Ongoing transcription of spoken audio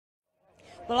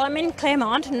Well, I'm in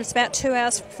Claremont and it's about 2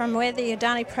 hours from where the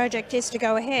Adani project is to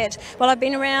go ahead. Well, I've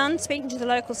been around speaking to the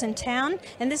locals in town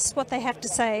and this is what they have to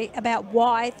say about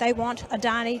why they want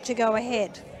Adani to go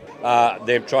ahead.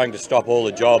 They're trying to stop all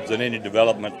the jobs and any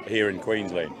development here in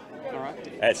Queensland.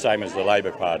 That's same as the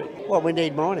Labor Party. Well, we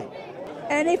need mining.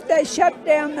 And if they shut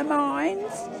down the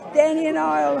mines, Danny and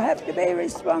I will have to be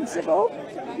responsible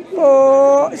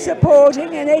for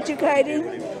supporting and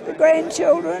educating the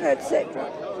grandchildren,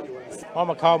 etc. I'm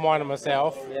a coal miner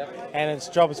myself, and it's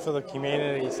jobs for the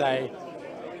community. So,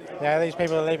 these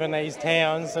people that live in these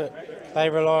towns, they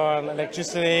rely on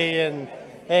electricity and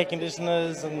air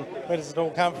conditioners, and where does it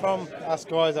all come from? Us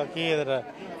guys up here that are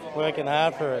working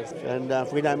hard for us. And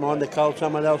if we don't mine the coal,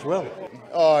 someone else will.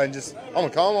 I'm a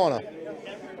coal miner.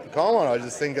 I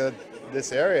just think of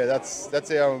this area,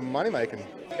 that's our money making.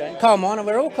 Coal miner,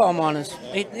 we're all coal miners.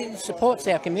 It supports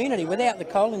our community. Without the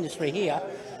coal industry here,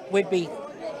 we'd be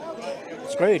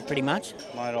screwed pretty much.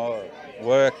 Mate, I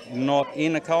work not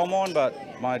in a coal mine, but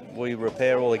mate, we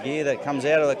repair all the gear that comes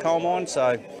out of the coal mine,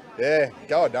 so... Yeah,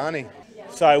 go Adani.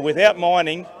 So without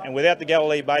mining and without the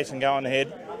Galilee Basin going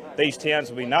ahead, these towns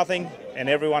will be nothing and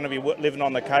everyone will be living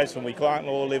on the coast, and we can't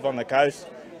all live on the coast.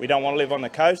 We don't want to live on the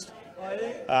coast.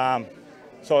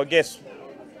 So I guess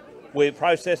we're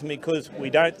protesting because we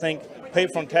don't think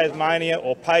people from Tasmania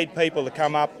or paid people to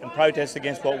come up and protest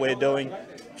against what we're doing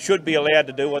should be allowed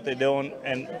to do what they're doing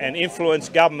and influence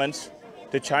governments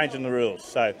to changing the rules.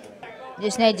 So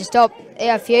just need to stop.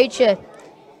 Our future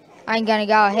ain't going to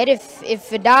go ahead. If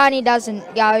Adani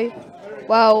doesn't go,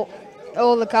 well,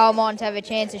 all the coal mines have a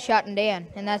chance of shutting down,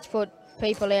 and that's put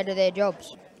people out of their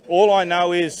jobs. All I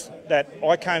know is that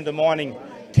I came to mining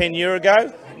 10 years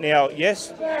ago. Now,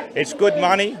 yes, it's good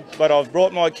money, but I've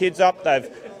brought my kids up.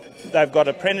 They've got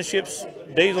apprenticeships,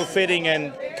 diesel fitting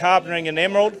and carpentering and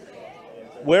emerald.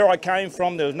 Where I came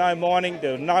from, there was no mining.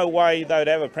 There was no way they'd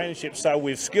have apprenticeships. So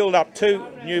we've skilled up 2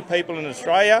 new people in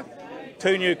Australia,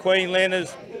 2 new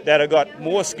Queenslanders that have got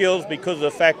more skills because of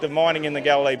the fact of mining in the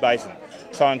Galilee Basin.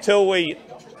 So until we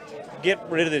get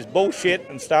rid of this bullshit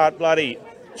and start bloody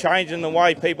changing the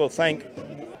way people think.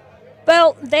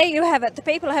 Well, there you have it. The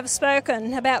people have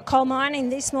spoken about coal mining in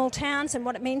these small towns and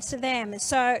what it means to them.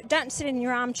 So don't sit in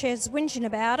your armchairs whinging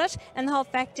about it. And the whole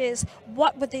fact is,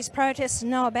 what would these protesters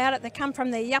know about it? They come from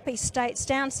the yuppie states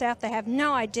down south. They have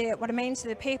no idea what it means to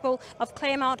the people of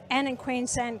Claremont and in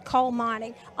Queensland coal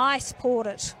mining. I support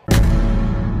it.